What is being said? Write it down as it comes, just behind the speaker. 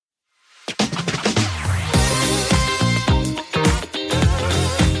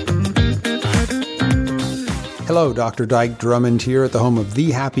Hello, Dr. Dyke Drummond here at the home of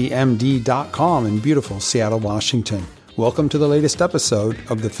thehappymd.com in beautiful Seattle, Washington. Welcome to the latest episode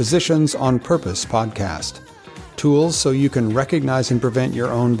of the Physicians on Purpose podcast. Tools so you can recognize and prevent your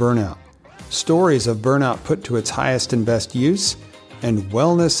own burnout. Stories of burnout put to its highest and best use, and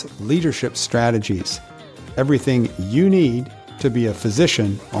wellness leadership strategies. Everything you need to be a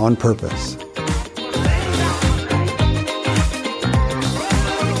physician on purpose.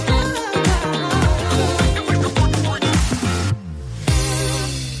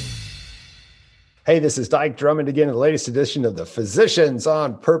 Hey, this is Dyke Drummond again in the latest edition of the Physicians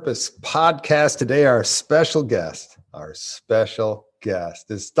on Purpose podcast. Today, our special guest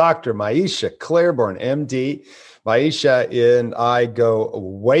is Dr. Maisha Claiborne, MD. Maisha and I go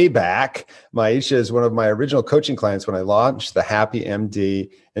way back. Maisha is one of my original coaching clients when I launched the Happy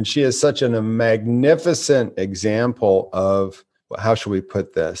MD, and she is such a magnificent example of, how should we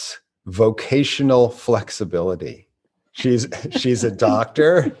put this, vocational flexibility. She's a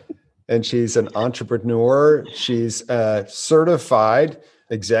doctor. And she's an entrepreneur. She's a certified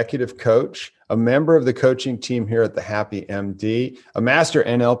executive coach, a member of the coaching team here at the Happy MD, a master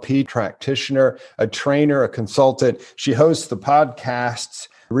NLP practitioner, a trainer, a consultant. She hosts the podcasts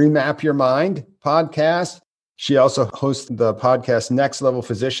Remap Your Mind podcast. She also hosts the podcast Next Level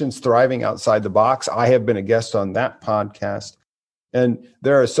Physicians, Thriving Outside the Box. I have been a guest on that podcast. And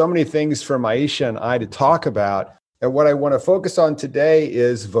there are so many things for Maisha and I to talk about. And what I want to focus on today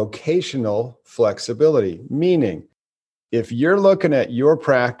is vocational flexibility, meaning if you're looking at your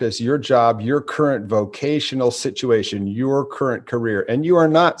practice, your job, your current vocational situation, your current career, and you are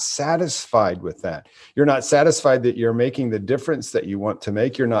not satisfied with that, you're not satisfied that you're making the difference that you want to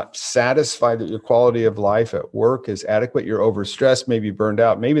make, you're not satisfied that your quality of life at work is adequate, you're overstressed, maybe burned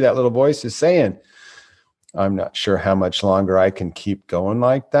out, maybe that little voice is saying, I'm not sure how much longer I can keep going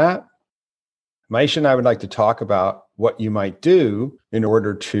like that. Maisha and I would like to talk about what you might do in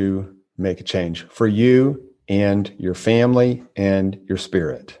order to make a change for you and your family and your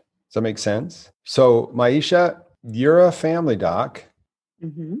spirit. Does that make sense? So, Maisha, you're a family doc,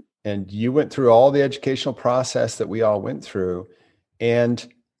 and you went through all the educational process that we all went through. And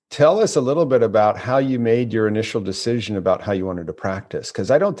tell us a little bit about how you made your initial decision about how you wanted to practice, because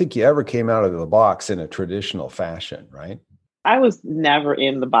I don't think you ever came out of the box in a traditional fashion, right? I was never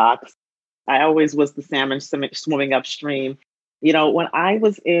in the box. I always was the salmon swimming upstream. You know, when I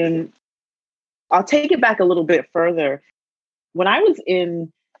was I'll take it back a little bit further. When I was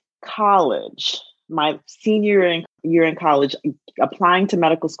in college, my senior year in college, applying to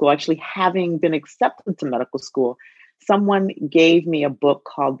medical school, actually having been accepted to medical school, someone gave me a book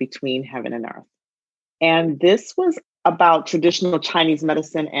called Between Heaven and Earth. And this was about traditional Chinese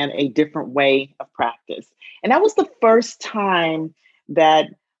medicine and a different way of practice. And that was the first time that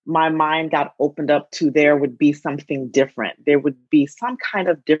my mind got opened up to there would be something different. There would be some kind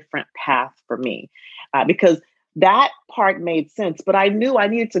of different path for me because that part made sense. But I knew I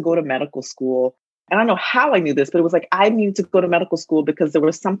needed to go to medical school. And I don't know how I knew this, but it was like I needed to go to medical school because there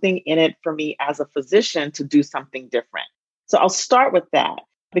was something in it for me as a physician to do something different. So I'll start with that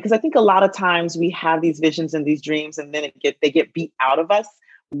because I think a lot of times we have these visions and these dreams and then they get beat out of us.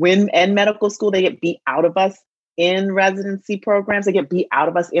 When in medical school, they get beat out of us. In residency programs, they get beat out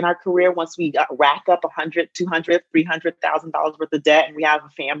of us in our career once we rack up $100,000, $200,000, $300,000 worth of debt and we have a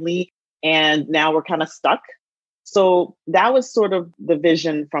family and now we're kind of stuck. So that was sort of the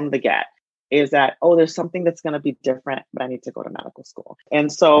vision from the get is that, there's something that's going to be different, but I need to go to medical school.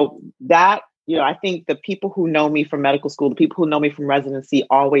 And so that, I think the people who know me from medical school, the people who know me from residency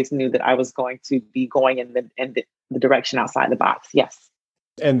always knew that I was going to be going in the direction outside the box. Yes.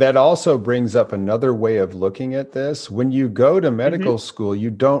 And that also brings up another way of looking at this. When you go to medical school, you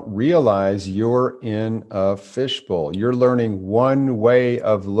don't realize you're in a fishbowl. You're learning one way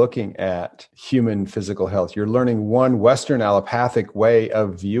of looking at human physical health. You're learning one Western allopathic way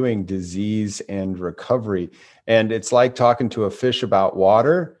of viewing disease and recovery. And it's like talking to a fish about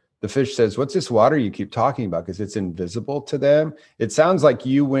water. The fish says, what's this water you keep talking about? Because it's invisible to them. It sounds like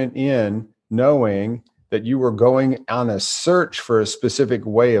you went in knowing that you were going on a search for a specific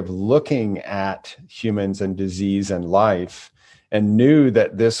way of looking at humans and disease and life and knew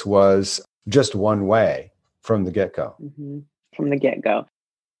that this was just one way from the get-go. From the get-go.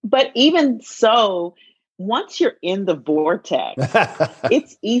 But even so, once you're in the vortex,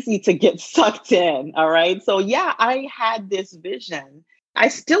 it's easy to get sucked in, all right? So yeah, I had this vision. I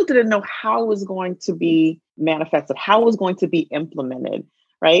still didn't know how it was going to be manifested, how it was going to be implemented,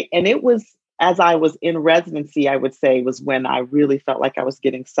 right? And it was as I was in residency, I would say, was when I really felt like I was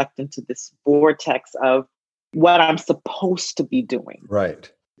getting sucked into this vortex of what I'm supposed to be doing. Right.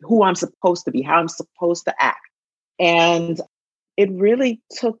 Who I'm supposed to be, how I'm supposed to act. And it really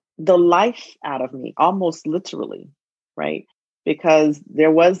took the life out of me, almost literally, right? Because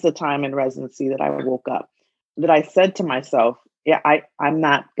there was the time in residency that I woke up that I said to myself, yeah, I'm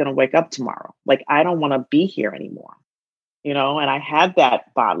not going to wake up tomorrow. Like, I don't want to be here anymore, and I had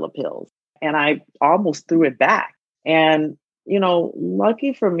that bottle of pills and I almost threw it back. And,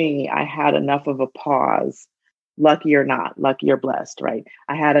 lucky for me, I had enough of a pause. Lucky or not, lucky or blessed, right?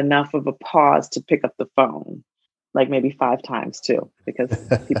 I had enough of a pause to pick up the phone, like maybe 5 times too, because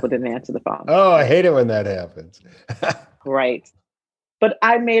people didn't answer the phone. Oh, I hate it when that happens. Right. But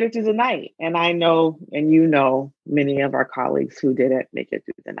I made it through the night. And I know, and many of our colleagues who didn't make it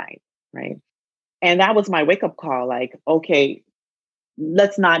through the night, right? And that was my wake up call. Like, okay,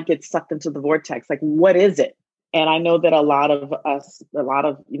 let's not get sucked into the vortex. Like, what is it? And I know that a lot of us,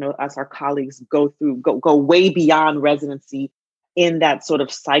 our colleagues go way beyond residency in that sort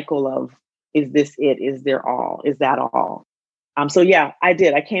of cycle of, is this it? Is there all? Is that all? So yeah, I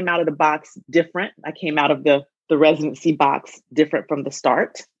did. I came out of the box different. I came out of the residency box different from the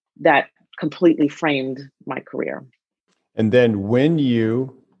start. That completely framed my career. And then when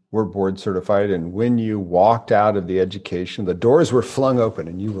you were board certified and when you walked out of the education, the doors were flung open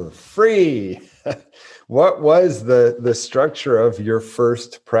and you were free. What was the structure of your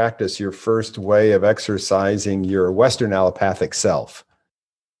first practice, your first way of exercising your Western allopathic self?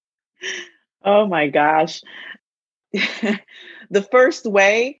 Oh my gosh. The first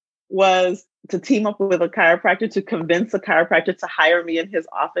way was to team up with a chiropractor to convince a chiropractor to hire me in his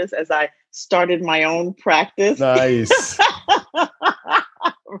office as I started my own practice. Nice.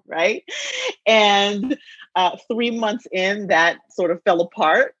 Right. And 3 months in, that sort of fell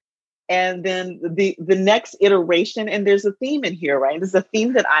apart. And then the next iteration, and there's a theme in here, right? There's a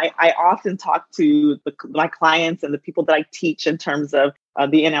theme that I often talk to my clients and the people that I teach in terms of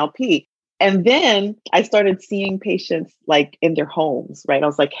the NLP. And then I started seeing patients like in their homes, right? I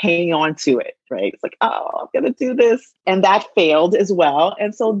was like hanging on to it, right? It's like, oh, I'm going to do this. And that failed as well.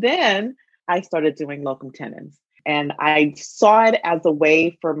 And so then I started doing locum tenens. And I saw it as a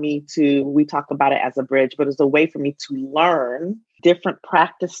way for me we talk about it as a bridge, but it's a way for me to learn different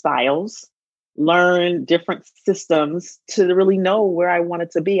practice styles, learn different systems to really know where I wanted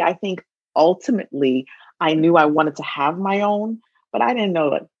to be. I think ultimately I knew I wanted to have my own, but I didn't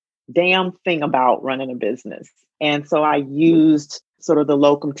know a damn thing about running a business. And so I used sort of the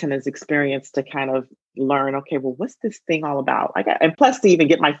locum tenens experience to kind of learn, okay, well, what's this thing all about? And plus to even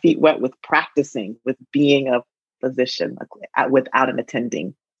get my feet wet with practicing, with being a physician without an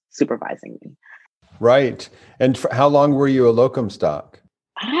attending supervising me. Right. And how long were you a locum stock?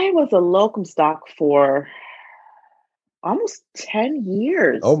 I was a locum stock for almost 10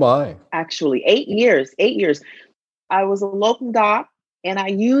 years. Oh my. Actually, 8 years. I was a locum doc and I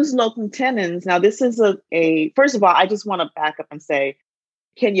used locum tenens. Now this is first of all, I just want to back up and say,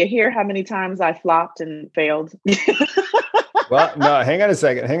 can you hear how many times I flopped and failed? Well, no, hang on a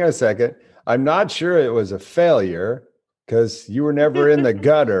second. I'm not sure it was a failure because you were never in the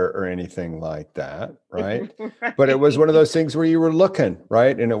gutter or anything like that, right? Right. But it was one of those things where you were looking,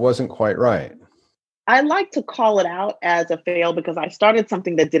 right? And it wasn't quite right. I like to call it out as a fail because I started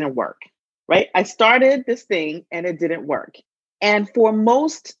something that didn't work, right? I started this thing and it didn't work. And for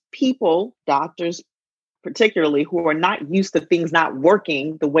most people, doctors particularly, who are not used to things not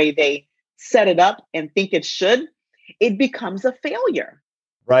working the way they set it up and think it should, it becomes a failure.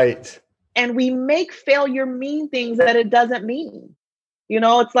 Right. And we make failure mean things that it doesn't mean.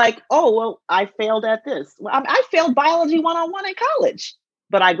 It's like, oh, well, I failed at this. Well, I failed biology 101 in college,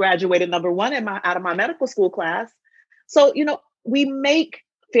 but I graduated number 1 out of my medical school class. So, we make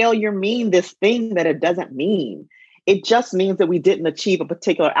failure mean this thing that it doesn't mean. It just means that we didn't achieve a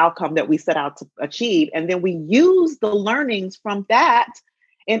particular outcome that we set out to achieve. And then we use the learnings from that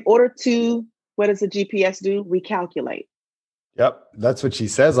in order to, what does the GPS do? Recalculate. Yep. That's what she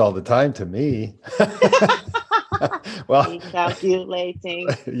says all the time to me. Well,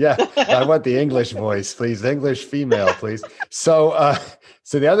 recalculating. Yeah. I want the English voice, please. English female, please. So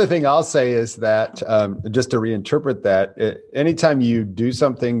the other thing I'll say is that just to reinterpret that, anytime you do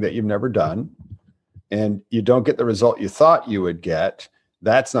something that you've never done and you don't get the result you thought you would get,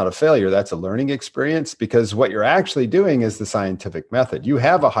 that's not a failure. That's a learning experience, because what you're actually doing is the scientific method. You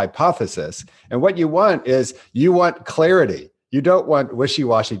have a hypothesis, and what you want clarity. You don't want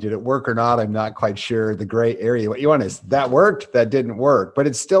wishy-washy. Did it work or not? I'm not quite sure. The gray area. What you want is that worked, that didn't work, but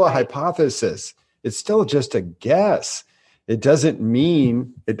it's still a hypothesis. It's still just a guess. It doesn't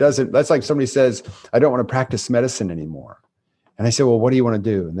mean that's like somebody says, I don't want to practice medicine anymore. And I say, well, what do you want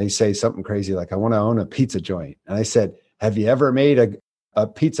to do? And they say something crazy like, I want to own a pizza joint. And I said, have you ever made a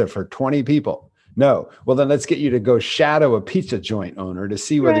pizza for 20 people? No. Well, then let's get you to go shadow a pizza joint owner to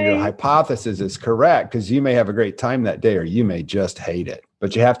see whether your hypothesis is correct, because you may have a great time that day or you may just hate it,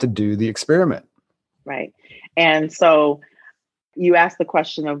 but you have to do the experiment. Right. And so you asked the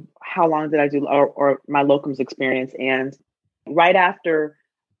question of how long did I do or my locums experience. And right after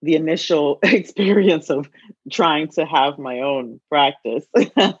the initial experience of trying to have my own practice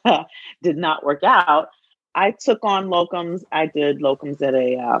did not work out, I took on locums. I did locums at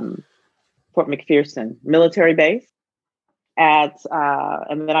a Fort McPherson military base and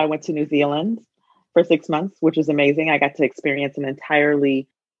then I went to New Zealand for 6 months, which was amazing. I got to experience an entirely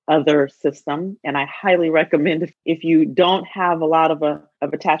other system. And I highly recommend if you don't have a lot of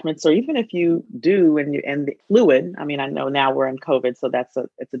attachments, or even if you do and the fluid, I mean, I know now we're in COVID, so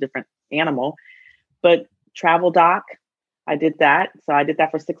it's a different animal, but travel doc, I did that. So I did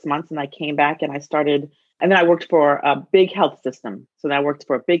that for 6 months and I came back and then I worked for a big health system. So I worked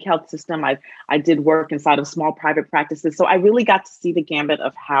for a big health system. I did work inside of small private practices. So I really got to see the gambit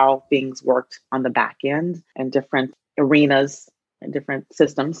of how things worked on the back end and different arenas and different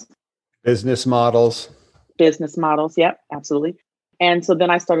systems. Business models. Yep, absolutely. And so then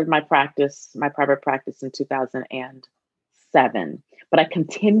I started my private practice in 2007. But I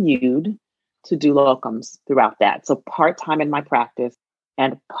continued to do locums throughout that. So part-time in my practice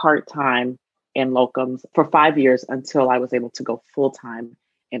and part-time in locums for 5 years until I was able to go full-time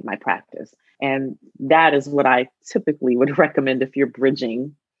in my practice. And that is what I typically would recommend if you're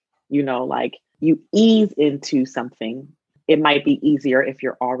bridging, like you ease into something. It might be easier if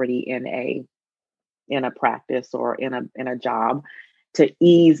you're already in a practice or in a job to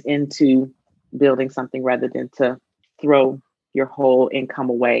ease into building something rather than to throw your whole income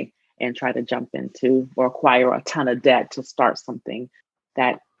away and try to jump into or acquire a ton of debt to start something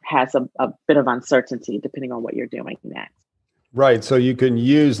that has a bit of uncertainty depending on what you're doing next. Right. So you can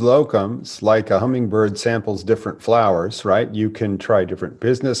use locums like a hummingbird samples different flowers, right? You can try different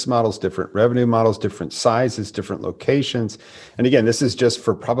business models, different revenue models, different sizes, different locations. And again, this is just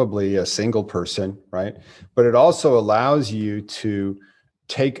for probably a single person, right? But it also allows you to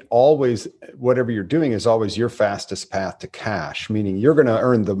take always, whatever you're doing is always your fastest path to cash, meaning you're going to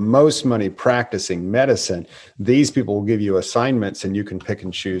earn the most money practicing medicine. These people will give you assignments and you can pick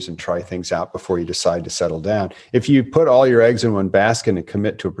and choose and try things out before you decide to settle down. If you put all your eggs in one basket and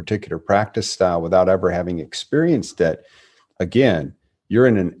commit to a particular practice style without ever having experienced it, again, you're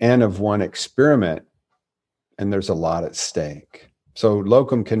in an N of one experiment and there's a lot at stake. So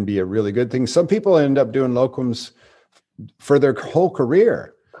locum can be a really good thing. Some people end up doing locums for their whole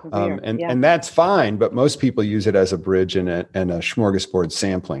career. And that's fine, but most people use it as a bridge and a smorgasbord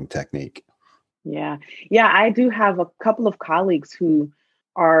sampling technique. Yeah. I do have a couple of colleagues who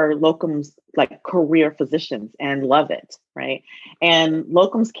are locums, like career physicians, and love it. Right. And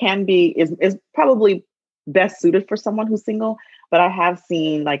locums is probably best suited for someone who's single, but I have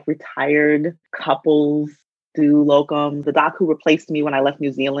seen like retired couples do locum. The doc who replaced me when I left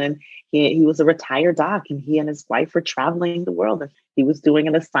New Zealand, he was a retired doc, and he and his wife were traveling the world, and he was doing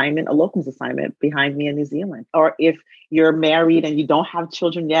a locums assignment behind me in New Zealand. Or if you're married and you don't have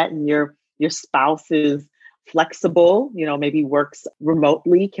children yet, and your spouse is flexible, maybe works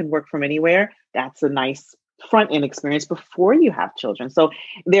remotely, can work from anywhere, that's a nice front end experience before you have children. So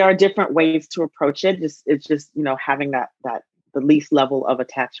there are different ways to approach it. It's just having that the least level of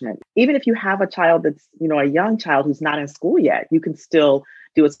attachment. Even if you have a child that's, a young child who's not in school yet, you can still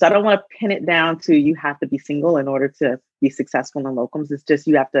do it. So I don't want to pin it down to you have to be single in order to be successful in locums. It's just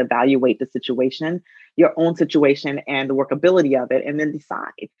you have to evaluate the situation, your own situation and the workability of it, and then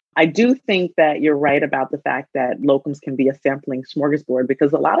decide. I do think that you're right about the fact that locums can be a sampling smorgasbord,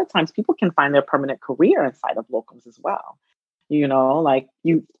 because a lot of times people can find their permanent career inside of locums as well. Like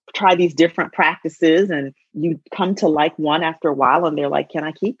you try these different practices and you come to like one after a while and they're like, can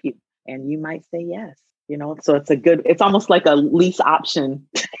I keep you? And you might say yes, so it's almost like a lease option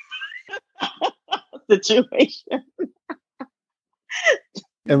situation.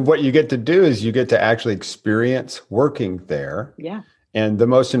 And what you get to do is you get to actually experience working there. Yeah. And the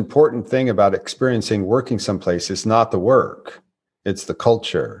most important thing about experiencing working someplace is not the work. It's the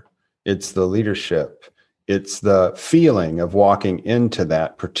culture. It's the leadership. It's the feeling of walking into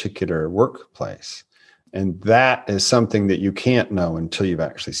that particular workplace. And that is something that you can't know until you've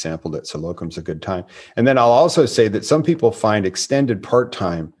actually sampled it. So locum's a good time. And then I'll also say that some people find extended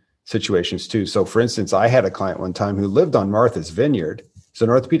part-time situations too. So for instance, I had a client one time who lived on Martha's Vineyard. He's an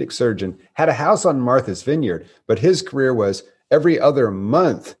orthopedic surgeon, had a house on Martha's Vineyard, but his career was every other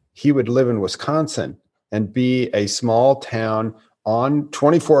month he would live in Wisconsin and be a small town on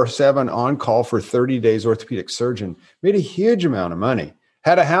 24/7 on call for 30 days orthopedic surgeon, made a huge amount of money.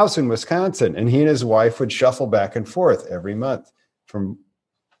 had a house in Wisconsin, and he and his wife would shuffle back and forth every month from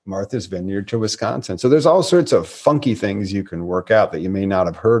Martha's Vineyard to Wisconsin. So there's all sorts of funky things you can work out that you may not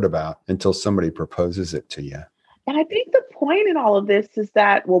have heard about until somebody proposes it to you. And I think the point in all of this is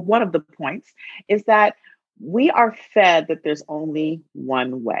that, well, one of the points is that we are fed that there's only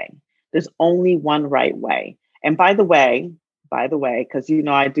one way. There's only one right way. And by the way, because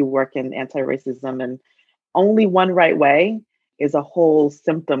I do work in anti-racism, and only one right way is a whole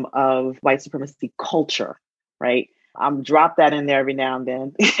symptom of white supremacy culture, right? Drop that in there every now and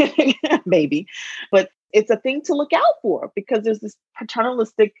then, maybe. But it's a thing to look out for, because there's this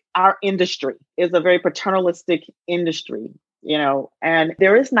paternalistic, our industry is a very paternalistic industry, and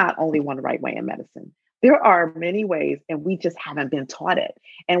there is not only one right way in medicine. There are many ways, and we just haven't been taught it.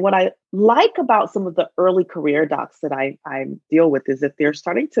 And what I like about some of the early career docs that I deal with is that they're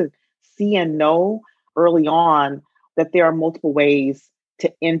starting to see and know early on that there are multiple ways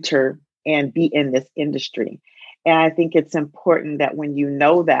to enter and be in this industry. And I think it's important that when you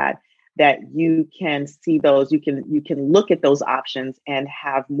know that you can see those, you can look at those options and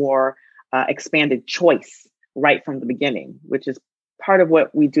have more expanded choice right from the beginning, which is part of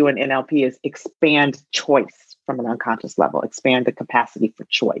what we do in NLP, is expand choice from an unconscious level, expand the capacity for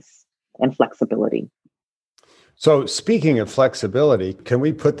choice and flexibility. So speaking of flexibility, can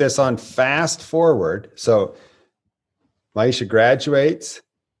we put this on fast forward? So Maisha graduates.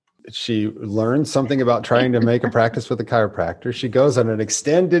 She learns something about trying to make a practice with a chiropractor. She goes on an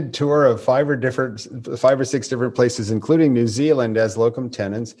extended tour of 5 or 6 different places, including New Zealand, as locum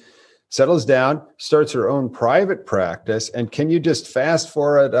tenens, settles down, starts her own private practice. And can you just fast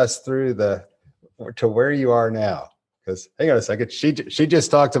forward us through to where you are now? Because hang on a second, she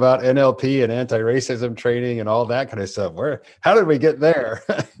just talked about NLP and anti-racism training and all that kind of stuff. How did we get there?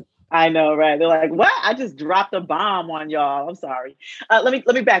 I know, right? They're like, what? I just dropped a bomb on y'all. I'm sorry. Let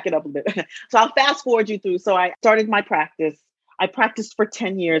me back it up a bit. So I'll fast forward you through. So I started my practice. I practiced for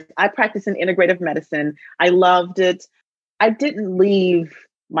 10 years. I practiced in integrative medicine. I loved it. I didn't leave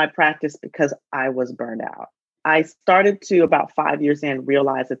my practice because I was burned out. I started to, about 5 years in,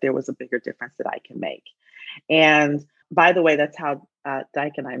 realize that there was a bigger difference that I can make. And by the way, that's how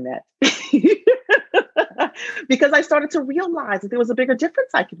Dyke and I met. Because I started to realize that there was a bigger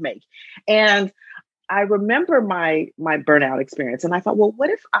difference I could make. And I remember my burnout experience. And I thought, well, what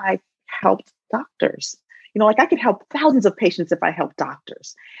if I helped doctors? Like I could help thousands of patients if I helped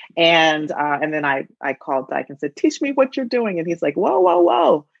doctors. And then I called Dyke and said, teach me what you're doing. And he's like,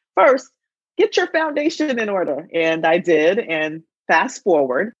 whoa. First, get your foundation in order. And I did. And fast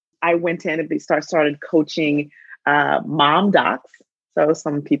forward, I went in and started coaching mom docs. So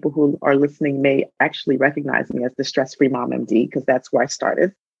some people who are listening may actually recognize me as the Stress-Free Mom MD, because that's where I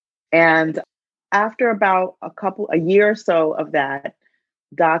started. And after about a year or so of that,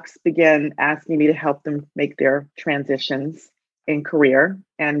 docs began asking me to help them make their transitions in career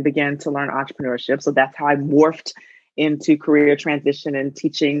and began to learn entrepreneurship. So that's how I morphed into career transition and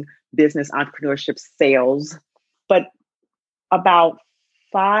teaching business entrepreneurship sales. But about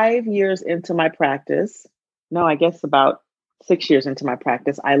 5 years into my practice, about 6 years into my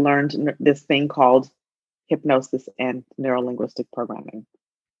practice, I learned this thing called hypnosis and neurolinguistic programming.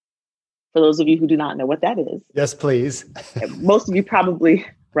 For those of you who do not know what that is. Yes, please. Most of you probably,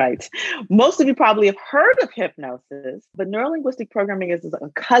 right. Most of you probably have heard of hypnosis, but neurolinguistic programming is a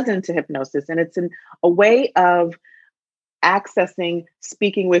cousin to hypnosis. And it's a way of accessing,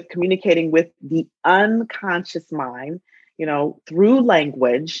 speaking with, communicating with the unconscious mind, through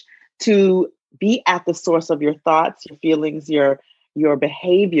language, to be at the source of your thoughts, your feelings, your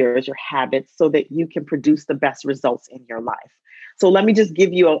behaviors, your habits, so that you can produce the best results in your life. So let me just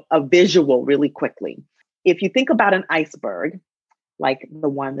give you a visual really quickly. If you think about an iceberg, like the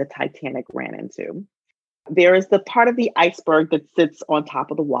one the Titanic ran into, there is the part of the iceberg that sits on top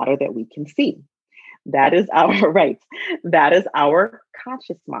of the water that we can see. That is that is our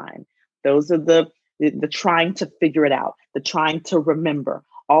conscious mind. Those are the trying to figure it out, the trying to remember,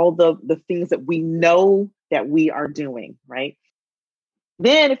 all the things that we know that we are doing, right?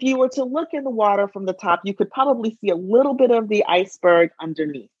 Then if you were to look in the water from the top, you could probably see a little bit of the iceberg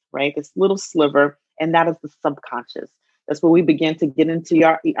underneath, right? This little sliver, and that is the subconscious. That's where we begin to get into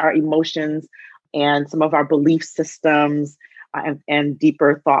our emotions and some of our belief systems and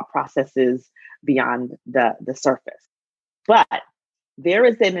deeper thought processes beyond the surface. But there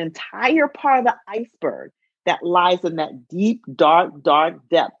is an entire part of the iceberg that lies in that deep, dark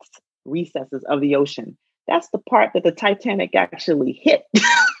depths, recesses of the ocean. That's the part that the Titanic actually hit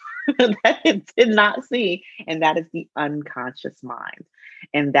that it did not see. And that is the unconscious mind.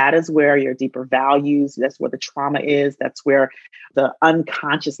 And that is where your deeper values, that's where the trauma is, that's where the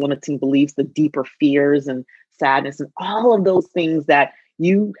unconscious limiting beliefs, the deeper fears and sadness, and all of those things that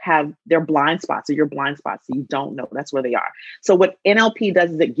you have, they're blind spots, or your blind spots that you don't know. That's where they are. So what NLP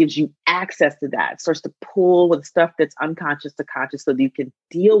does is it gives you access to that. It starts to pull with stuff that's unconscious to conscious so that you can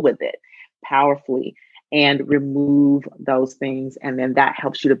deal with it powerfully and remove those things. And then that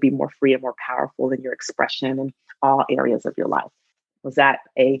helps you to be more free and more powerful in your expression in all areas of your life. Was that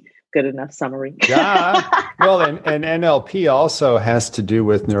a good enough summary? Yeah. Well, and NLP also has to do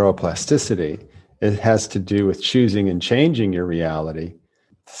with neuroplasticity. It has to do with choosing and changing your reality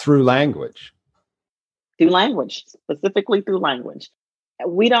through language. Through language, specifically through language.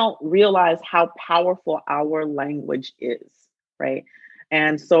 We don't realize how powerful our language is, right?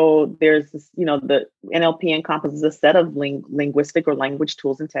 And so there's this, the NLP encompasses a set of linguistic or language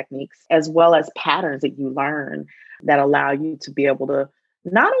tools and techniques, as well as patterns that you learn that allow you to be able to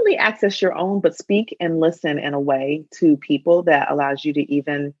not only access your own, but speak and listen in a way to people that allows you to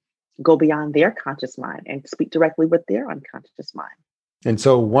even go beyond their conscious mind and speak directly with their unconscious mind. And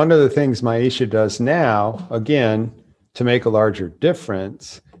so one of the things Maisha does now, again, to make a larger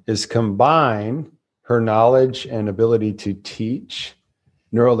difference, is combine her knowledge and ability to teach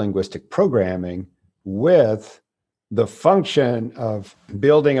neurolinguistic programming with the function of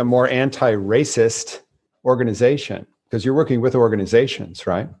building a more anti-racist organization, because you're working with organizations,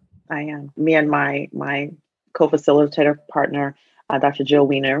 right? I am. Me and my co-facilitator partner, Dr. Jill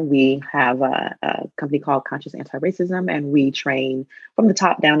Weiner, we have a company called Conscious Anti-Racism, and we train from the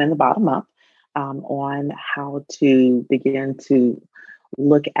top down and the bottom up on how to begin to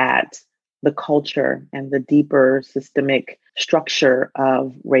look at the culture and the deeper systemic structure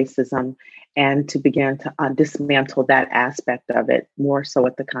of racism, and to begin to dismantle that aspect of it more so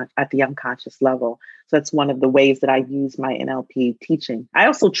at the unconscious level. So that's one of the ways that I use my NLP teaching. I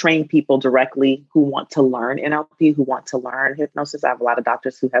also train people directly who want to learn NLP, who want to learn hypnosis. I have a lot of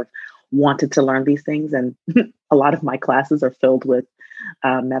doctors who have wanted to learn these things, and a lot of my classes are filled with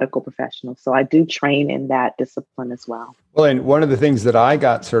medical professionals. So I do train in that discipline as well. Well, and one of the things that I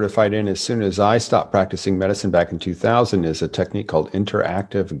got certified in as soon as I stopped practicing medicine back in 2000 is a technique called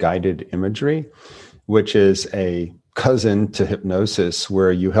interactive guided imagery, which is a cousin to hypnosis,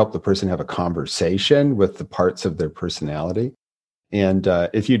 where you help the person have a conversation with the parts of their personality. And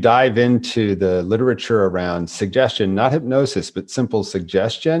if you dive into the literature around suggestion, not hypnosis, but simple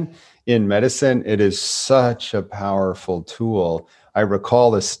suggestion in medicine, it is such a powerful tool. I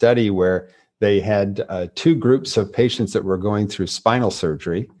recall a study where they had two groups of patients that were going through spinal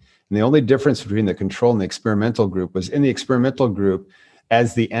surgery. And the only difference between the control and the experimental group was in the experimental group,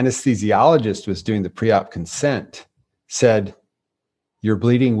 as the anesthesiologist was doing the pre-op consent, said, "Your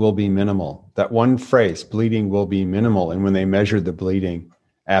bleeding will be minimal." That one phrase, bleeding will be minimal. And when they measured the bleeding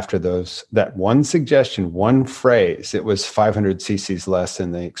after that one suggestion, one phrase, it was 500 cc's less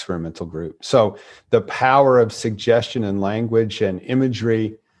in the experimental group. So the power of suggestion and language and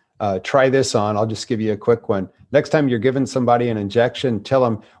imagery, try this on. I'll just give you a quick one. Next time you're giving somebody an injection, tell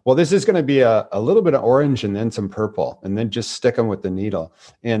them, well, this is going to be a little bit of orange and then some purple, and then just stick them with the needle.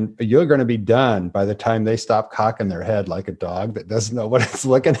 And you're going to be done by the time they stop cocking their head like a dog that doesn't know what it's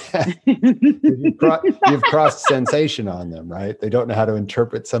looking at. You've crossed sensation on them, right? They don't know how to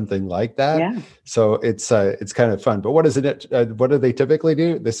interpret something like that. Yeah. So it's kind of fun. But what do they typically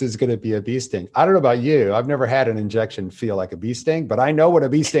do? This is going to be a bee sting. I don't know about you. I've never had an injection feel like a bee sting, but I know what a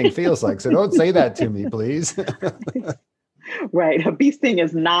bee sting feels like. So don't say that to me, please. Right. A bee sting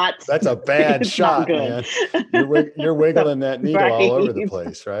is not. That's a bad shot, man. You're wiggling that needle right. all over the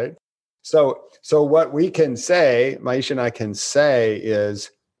place, right? So what we can say, Maisha and I can say,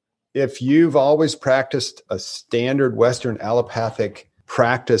 is if you've always practiced a standard Western allopathic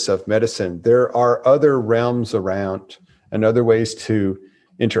practice of medicine, there are other realms around and other ways to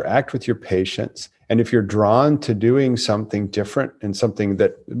interact with your patients. And if you're drawn to doing something different and something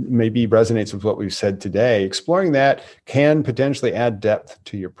that maybe resonates with what we've said today, exploring that can potentially add depth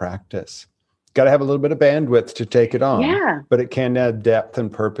to your practice. Got to have a little bit of bandwidth to take it on, but it can add depth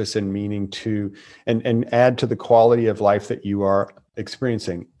and purpose and meaning to, and add to the quality of life that you are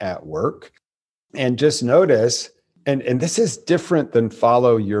experiencing at work. And just notice, and this is different than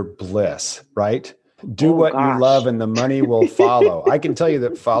follow your bliss, right? Do what you love and the money will follow. I can tell you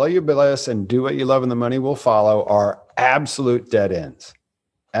that follow your bliss and do what you love and the money will follow are absolute dead ends.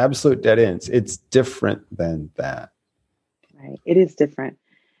 Absolute dead ends. It's different than that. Right. It is different.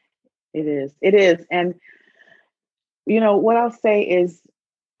 It is. And, what I'll say is,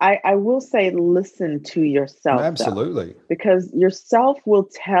 I will say, listen to yourself. Absolutely. Though, because yourself will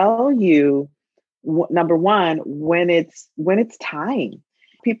tell you, number one, when it's time.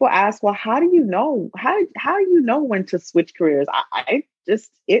 People ask, well, how do you know? How do you know when to switch careers? I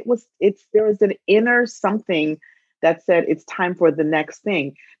just, there was an inner something that said it's time for the next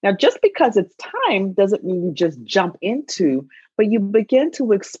thing. Now, just because it's time doesn't mean you just jump into, but you begin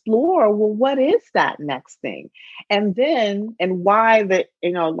to explore, well, what is that next thing? And then, and why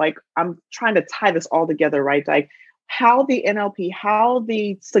like I'm trying to tie this all together, right? Like how the NLP, how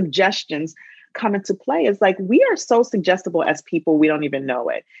the suggestions come into play is like, we are so suggestible as people, we don't even know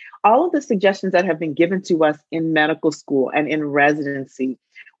it. All of the suggestions that have been given to us in medical school and in residency,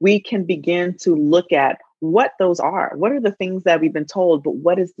 we can begin to look at what those are. What are the things that we've been told, but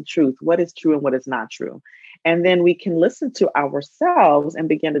what is the truth? What is true and what is not true? And then we can listen to ourselves and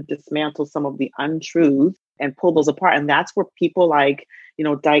begin to dismantle some of the untruths and pull those apart. And that's where people like,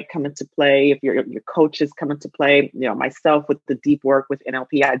 Dike come into play. If your coaches come into play, myself with the deep work with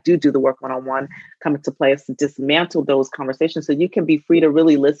NLP, I do the work one-on-one, come into play is to dismantle those conversations so you can be free to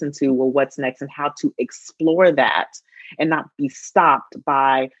really listen to, well, what's next and how to explore that and not be stopped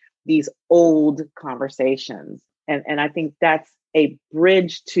by these old conversations. And I think that's a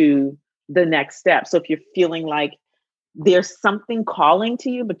bridge to the next step. So if you're feeling like there's something calling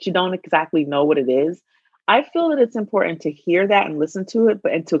to you, but you don't exactly know what it is, I feel that it's important to hear that and listen to it,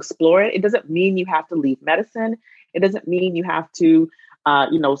 and to explore it. It doesn't mean you have to leave medicine. It doesn't mean you have to,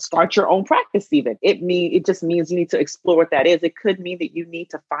 start your own practice even. It just means you need to explore what that is. It could mean that you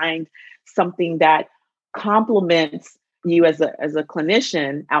need to find something that complements you as a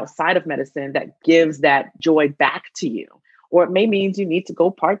clinician outside of medicine that gives that joy back to you. Or it may mean you need to go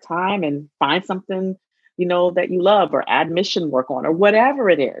part-time and find something, that you love or add mission work on or whatever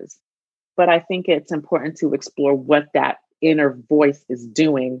it is. But I think it's important to explore what that inner voice is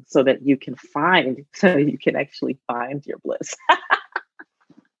doing so that you can actually find your bliss.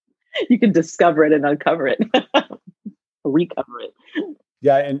 You can discover it and uncover it, recover it.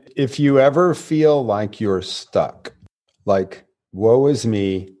 Yeah. And if you ever feel like you're stuck, like, woe is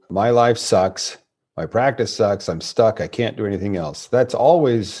me, my life sucks, my practice sucks, I'm stuck, I can't do anything else, that's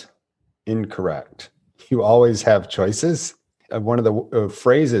always incorrect. You always have choices. One of the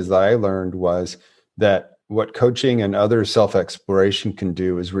phrases that I learned was that what coaching and other self-exploration can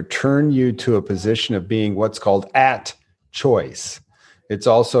do is return you to a position of being what's called at choice. It's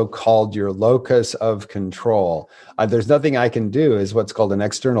also called your locus of control. There's nothing I can do is what's called an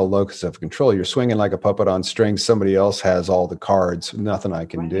external locus of control. You're swinging like a puppet on strings. Somebody else has all the cards. Nothing I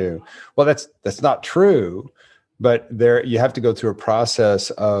can do. Well, that's not true. But there, you have to go through a process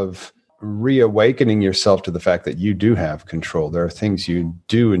of reawakening yourself to the fact that you do have control. There are things you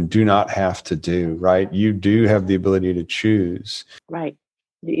do and do not have to do, right? You do have the ability to choose. Right.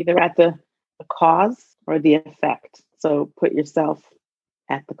 You're either at the cause or the effect. So put yourself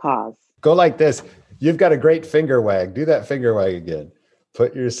at the cause. Go like this. You've got a great finger wag. Do that finger wag again.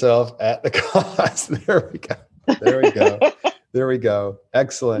 Put yourself at the cause. There we go. There we go. There we go.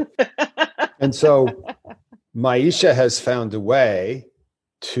 Excellent. And so Maisha has found a way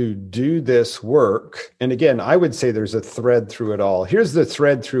to do this work. And again, I would say there's a thread through it all. Here's the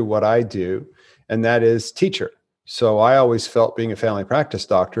thread through what I do, and that is teacher. So I always felt, being a family practice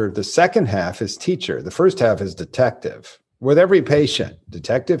doctor, the second half is teacher. The first half is detective. With every patient,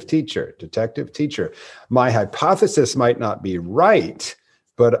 detective, teacher, detective, teacher. My hypothesis might not be right,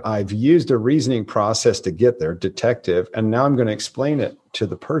 but I've used a reasoning process to get there, detective, and now I'm going to explain it to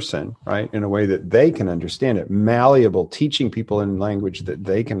the person, right, in a way that they can understand it. Malleable, teaching people in language that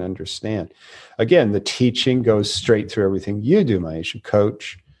they can understand. Again, the teaching goes straight through everything you do, Maisha,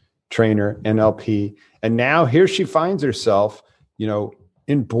 coach, trainer, NLP. And now here she finds herself,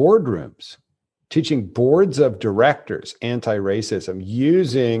 in boardrooms, teaching boards of directors anti-racism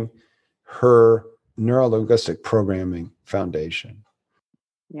using her neurolinguistic programming foundation.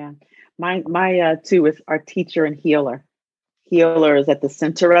 Yeah. My two is our teacher and healer. Healer is at the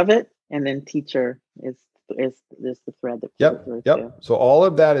center of it, and then teacher is the thread that. Yep. So all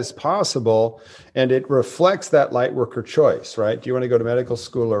of that is possible, and it reflects that light worker choice, right? Do you want to go to medical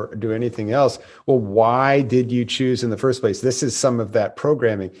school or do anything else? Well, why did you choose in the first place? This is some of that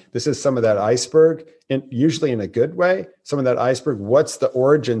programming. This is some of that iceberg, and usually in a good way. Some of that iceberg. What's the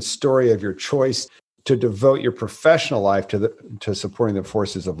origin story of your choice to devote your professional life to supporting the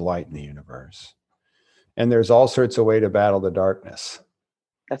forces of light in the universe? And there's all sorts of way to battle the darkness.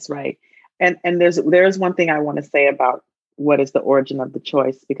 That's right. And there's one thing I want to say about what is the origin of the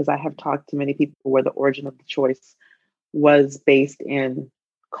choice, because I have talked to many people where the origin of the choice was based in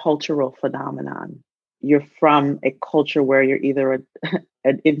cultural phenomenon. You're from a culture where you're either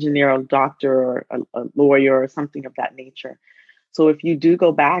an engineer or a doctor or a lawyer or something of that nature. So if you do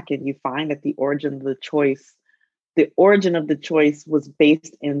go back and you find that the origin of the choice the origin of the choice was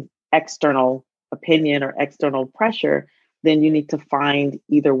based in external opinion or external pressure, then you need to find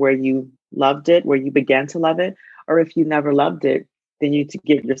either where you loved it, where you began to love it, or if you never loved it, then you need to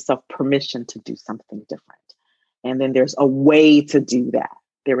give yourself permission to do something different. And then there's a way to do that.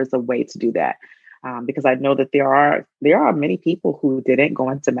 There is a way to do that. Because I know that there are many people who didn't go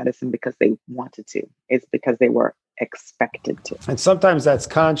into medicine because they wanted to. It's because they were expected to. And sometimes that's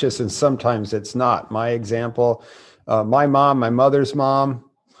conscious and sometimes it's not. My example, my mom, my mother's mom,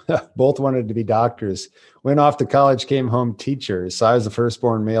 both wanted to be doctors, went off to college, came home teachers. So I was the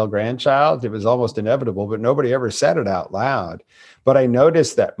firstborn male grandchild. It was almost inevitable, but nobody ever said it out loud. But I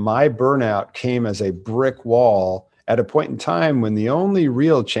noticed that my burnout came as a brick wall at a point in time when the only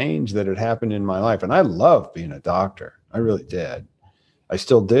real change that had happened in my life, and I loved being a doctor. I really did. I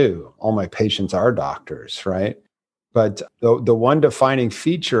still do. All my patients are doctors, right? But the one defining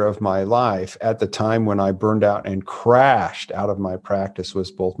feature of my life at the time when I burned out and crashed out of my practice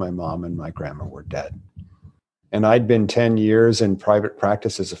was both my mom and my grandma were dead. And I'd been 10 years in private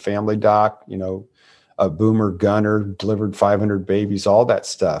practice as a family doc, a boomer gunner, delivered 500 babies, all that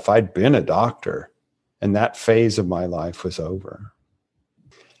stuff. I'd been a doctor, and that phase of my life was over.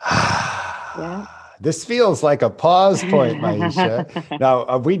 Yeah. This feels like a pause point, Maisha.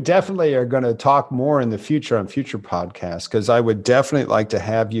 Now, we definitely are going to talk more in the future on future podcasts, because I would definitely like to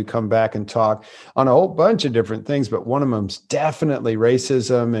have you come back and talk on a whole bunch of different things. But one of them's definitely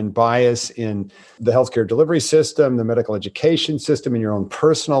racism and bias in the healthcare delivery system, the medical education system, in your own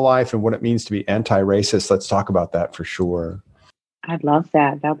personal life, and what it means to be anti-racist. Let's talk about that for sure. I'd love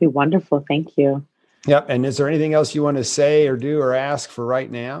that. That'd be wonderful. Thank you. Yep. And is there anything else you want to say or do or ask for right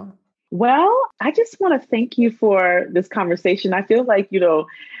now? Well, I just want to thank you for this conversation. I feel like,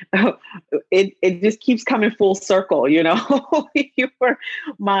 it just keeps coming full circle. You were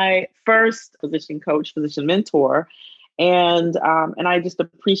my first physician coach, physician mentor. And I just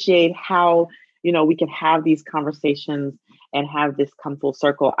appreciate how, we can have these conversations and have this come full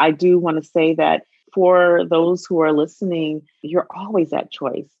circle. I do want to say that for those who are listening, you're always at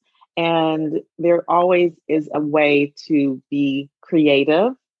choice. And there always is a way to be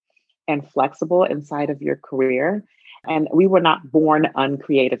creative and flexible inside of your career. And we were not born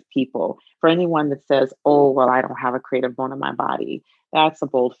uncreative people. For anyone that says, oh, well, I don't have a creative bone in my body, that's a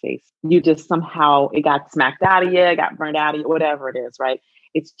bold face. You just somehow, it got smacked out of you, it got burned out of you, whatever it is, right?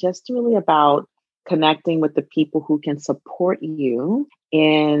 It's just really about connecting with the people who can support you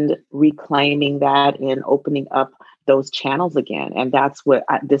in reclaiming that and opening up those channels again. And that's what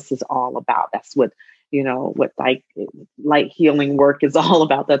this is all about. That's what what light healing work is all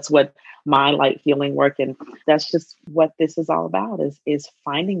about. That's what my light healing work. And that's just what this is all about is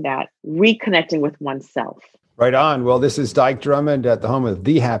finding that, reconnecting with oneself. Right on. Well, this is Dyke Drummond at the home of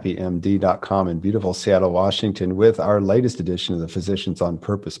thehappymd.com in beautiful Seattle, Washington, with our latest edition of the Physicians on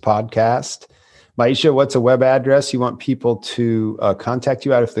Purpose podcast. Maisha, what's a web address you want people to contact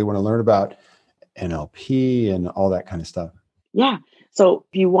you at if they want to learn about NLP and all that kind of stuff? Yeah. So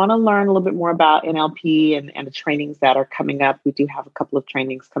if you want to learn a little bit more about NLP and the trainings that are coming up, we do have a couple of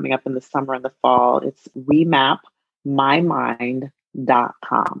trainings coming up in the summer and the fall. It's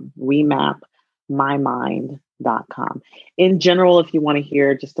remapmymind.com. Remapmymind.com. In general, if you want to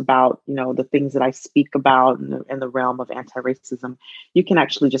hear just about, the things that I speak about in the realm of anti-racism, you can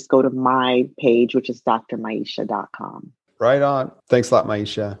actually just go to my page, which is drmaisha.com. Right on. Thanks a lot,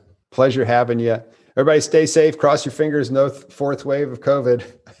 Maisha. Pleasure having you. Everybody stay safe. Cross your fingers. No fourth wave of COVID.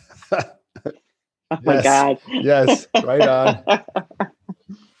 Oh my God. Yes. Right on.